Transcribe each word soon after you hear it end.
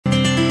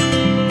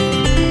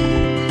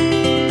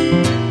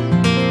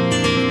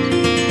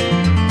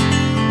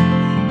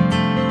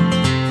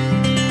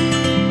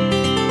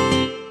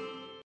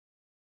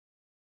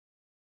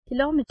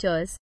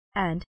kilometers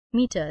and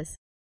meters.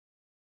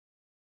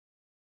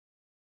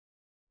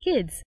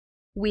 Kids,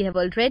 we have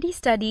already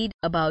studied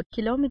about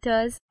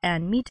kilometers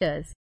and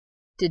meters.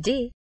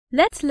 Today,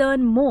 let's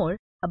learn more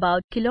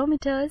about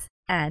kilometers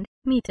and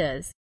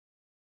meters.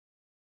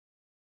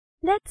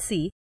 Let's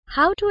see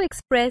how to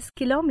express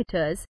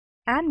kilometers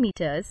and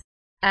meters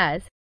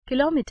as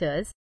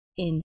kilometers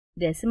in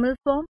decimal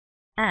form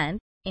and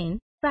in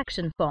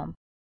fraction form.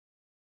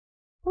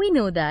 We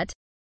know that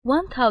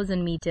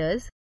 1000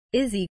 meters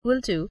is equal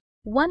to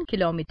 1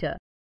 kilometer,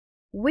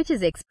 which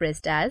is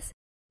expressed as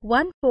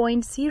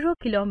 1.0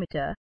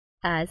 kilometer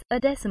as a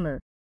decimal.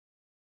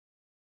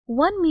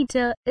 1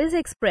 meter is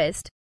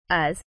expressed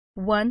as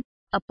 1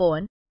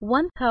 upon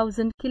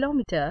 1000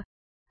 kilometer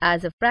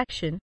as a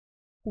fraction,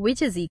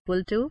 which is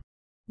equal to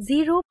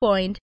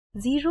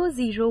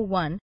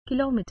 0.001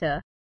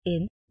 kilometer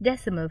in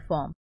decimal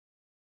form.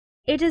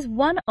 It is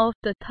one of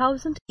the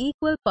 1000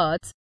 equal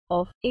parts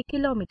of a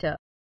kilometer.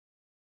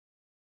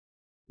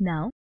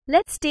 Now,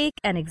 let's take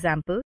an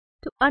example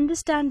to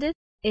understand it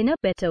in a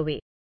better way.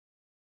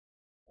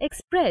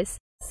 Express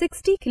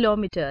 60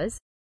 kilometers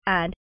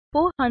and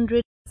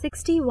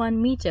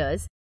 461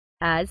 meters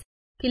as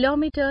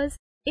kilometers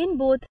in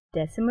both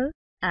decimal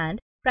and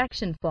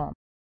fraction form.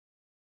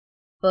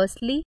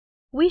 Firstly,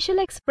 we shall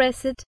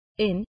express it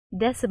in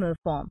decimal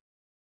form.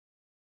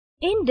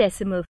 In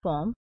decimal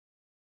form,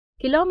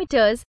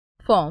 kilometers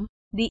form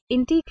the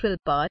integral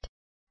part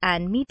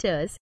and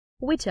meters,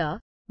 which are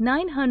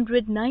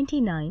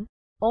 999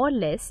 or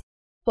less,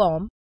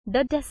 form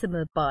the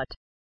decimal part.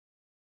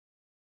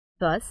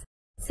 Thus,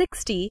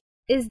 60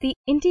 is the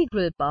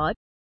integral part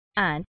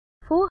and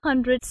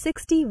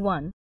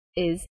 461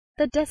 is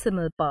the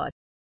decimal part.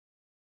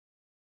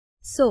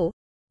 So,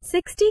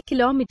 60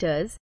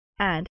 kilometers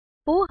and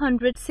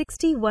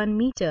 461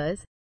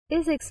 meters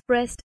is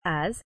expressed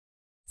as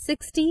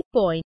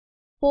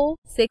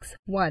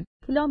 60.461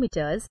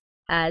 kilometers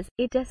as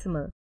a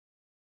decimal.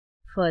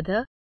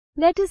 Further,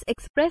 let us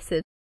express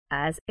it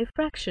as a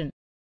fraction.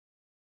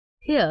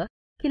 Here,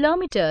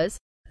 kilometers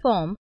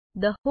form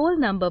the whole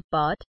number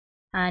part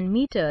and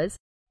meters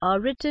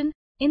are written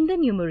in the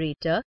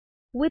numerator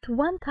with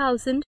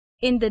 1000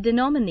 in the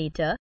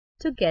denominator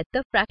to get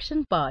the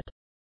fraction part.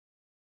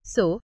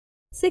 So,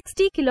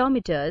 60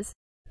 kilometers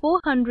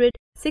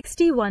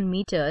 461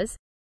 meters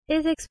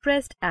is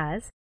expressed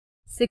as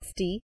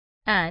 60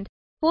 and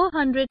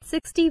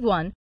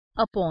 461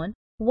 upon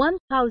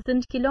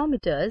 1000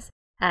 kilometers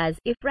as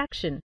a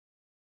fraction.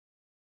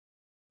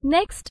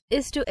 Next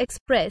is to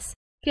express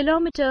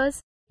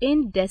kilometers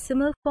in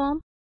decimal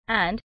form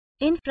and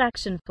in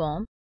fraction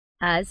form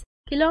as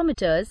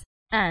kilometers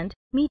and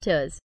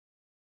meters.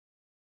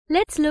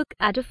 Let's look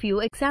at a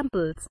few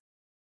examples.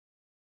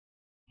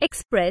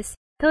 Express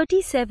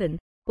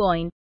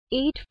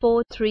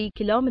 37.843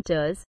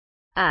 kilometers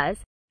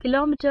as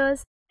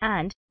kilometers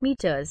and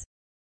meters.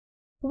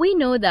 We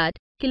know that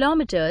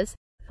kilometers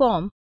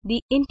form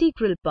the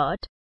integral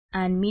part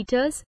and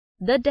meters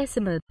the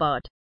decimal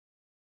part.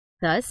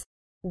 Thus,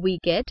 we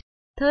get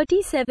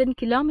 37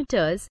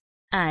 kilometers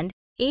and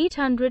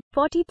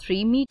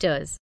 843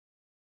 meters.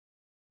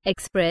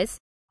 Express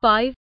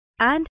 5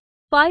 and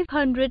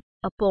 500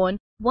 upon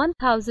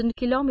 1000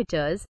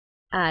 kilometers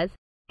as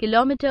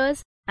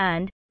kilometers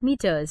and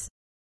meters.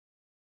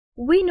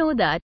 We know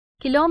that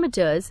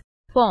kilometers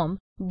form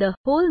the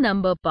whole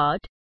number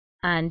part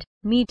and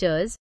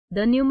meters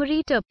the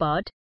numerator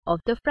part of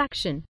the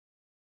fraction.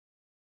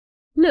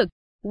 Look,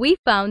 we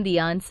found the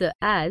answer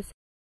as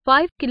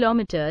 5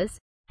 kilometers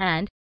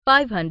and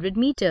 500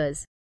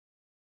 meters.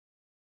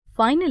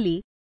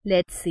 Finally,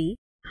 let's see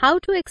how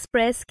to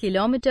express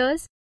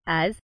kilometers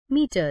as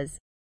meters.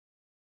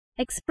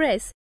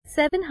 Express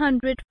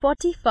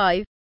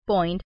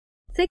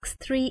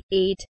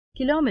 745.638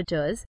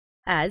 kilometers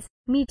as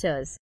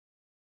meters.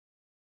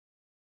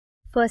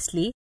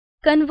 Firstly,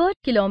 convert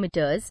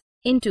kilometers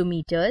into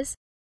meters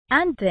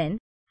and then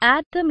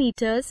add the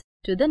meters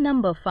to the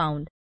number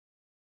found.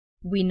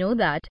 We know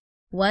that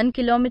 1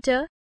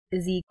 kilometer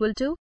is equal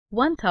to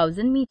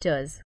 1000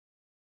 meters.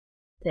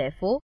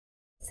 Therefore,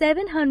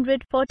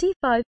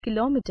 745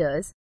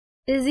 kilometers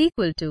is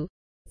equal to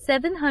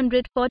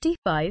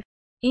 745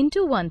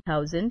 into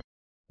 1000,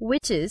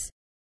 which is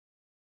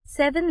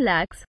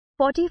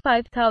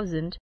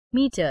 7,45,000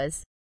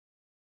 meters.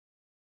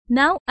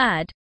 Now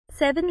add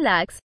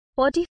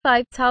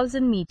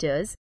 7,45,000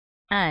 meters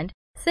and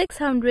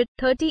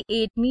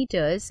 638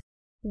 meters,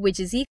 which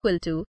is equal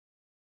to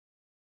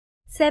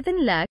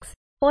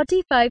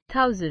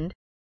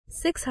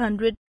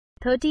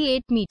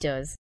 7,45,638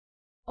 meters.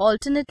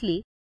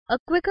 Alternately, a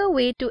quicker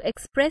way to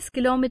express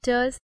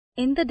kilometers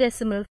in the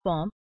decimal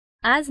form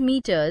as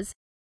meters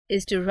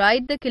is to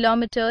write the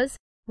kilometers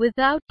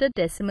without the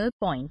decimal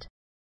point.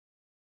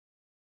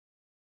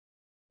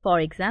 For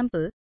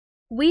example,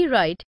 we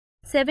write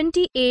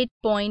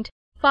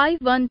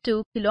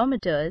 78.512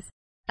 kilometers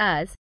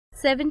as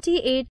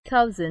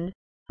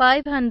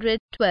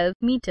 78,512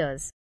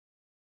 meters.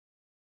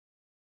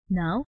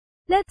 Now,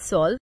 let's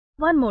solve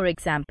one more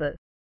example.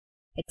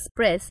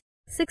 Express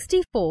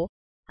 64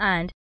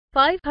 and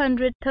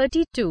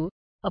 532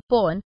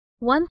 upon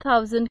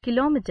 1000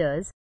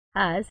 kilometers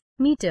as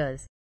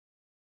meters.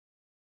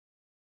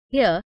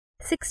 Here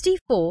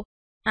 64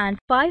 and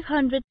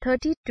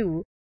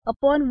 532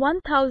 upon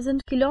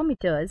 1000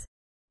 kilometers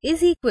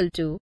is equal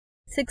to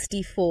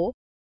 64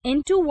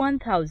 into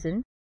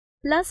 1000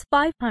 plus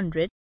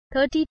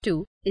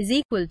 532 is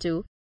equal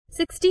to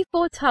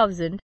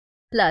 64,000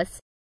 plus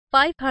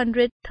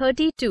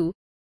 532,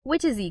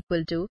 which is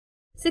equal to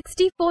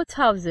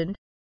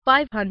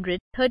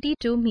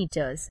 64,532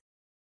 meters.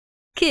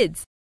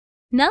 Kids,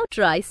 now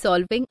try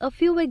solving a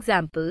few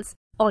examples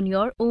on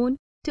your own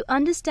to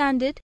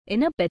understand it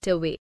in a better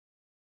way.